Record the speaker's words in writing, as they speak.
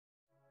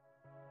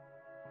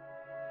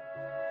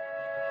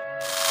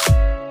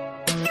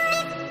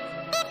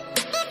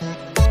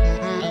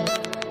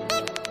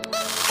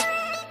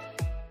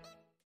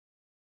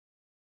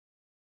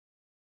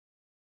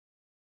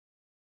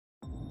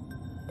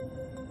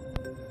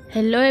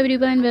Hello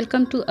everyone,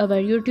 welcome to our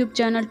YouTube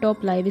channel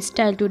Top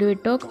Lifestyle. Today we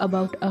talk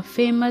about a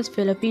famous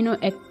Filipino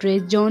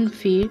actress John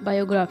Feir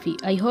biography.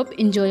 I hope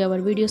enjoy our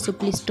video, so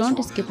please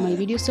don't skip my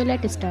video. So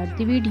let's start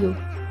the video.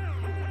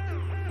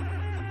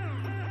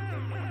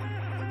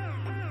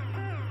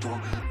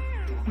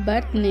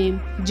 Birth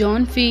name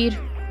John Feir.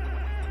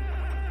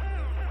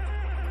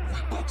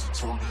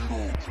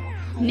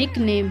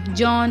 Nickname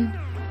John.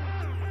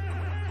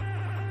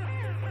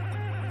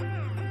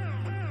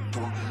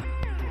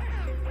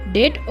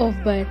 Date of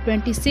birth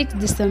 26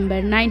 December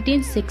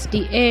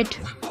 1968.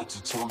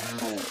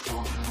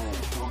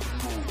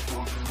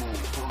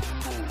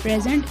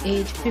 Present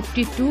age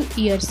 52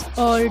 years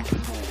old.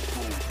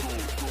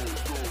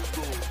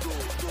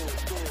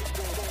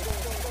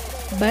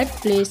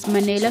 Birthplace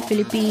Manila,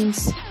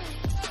 Philippines.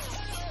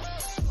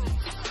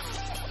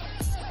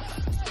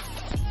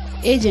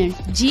 Agent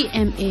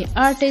GMA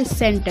Artist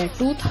Center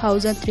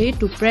 2003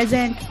 to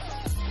present.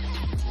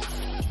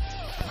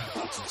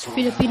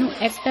 Filipino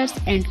actors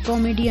and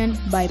comedian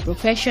by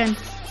profession.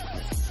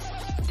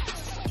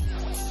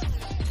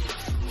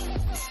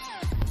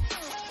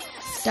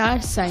 Star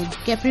sign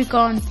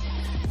Capricorn.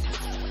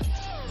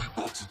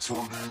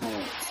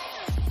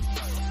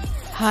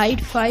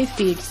 Height 5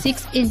 feet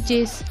 6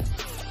 inches.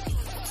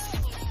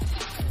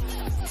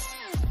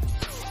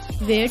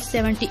 Weight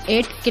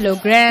 78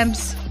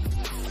 kilograms.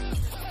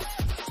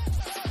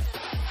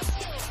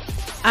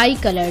 Eye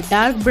color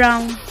dark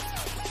brown.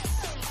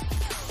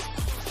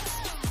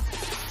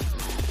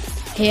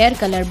 Hair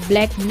color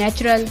black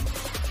natural.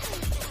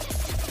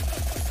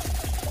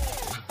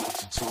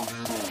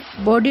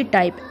 Body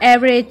type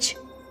average.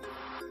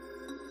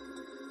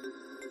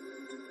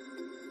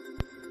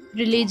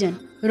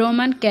 Religion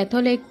Roman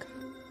Catholic.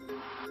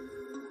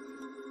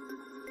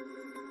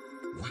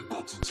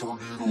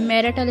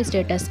 Marital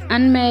status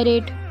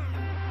unmarried.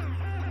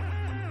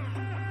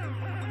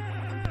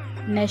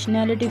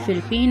 Nationality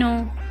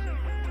Filipino.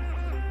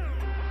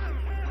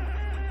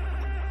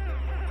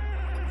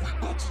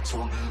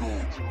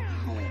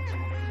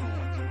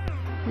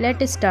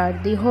 Let's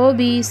start the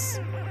hobbies.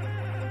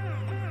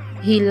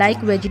 He like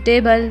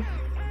vegetable.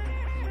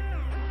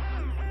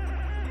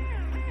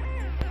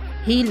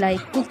 He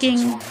like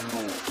cooking.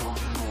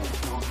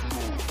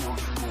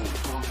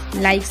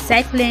 Like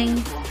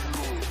cycling.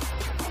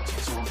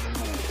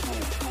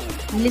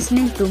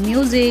 Listening to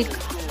music.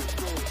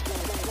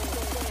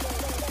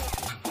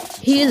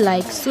 He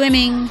like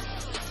swimming.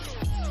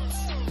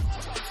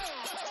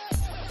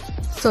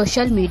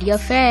 Social media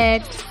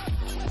facts.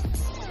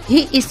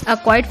 He is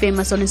quite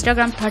famous on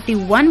Instagram,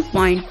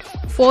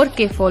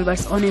 31.4k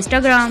followers on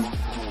Instagram,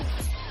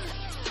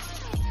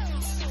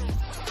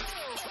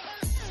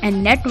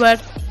 and net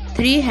worth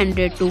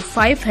 $300 to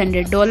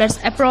 $500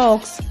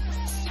 approx.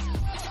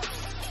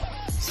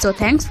 So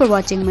thanks for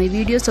watching my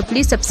video. So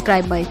please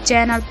subscribe my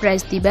channel,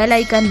 press the bell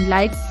icon,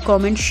 like,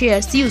 comment,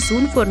 share. See you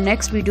soon for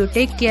next video.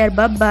 Take care.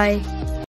 Bye bye.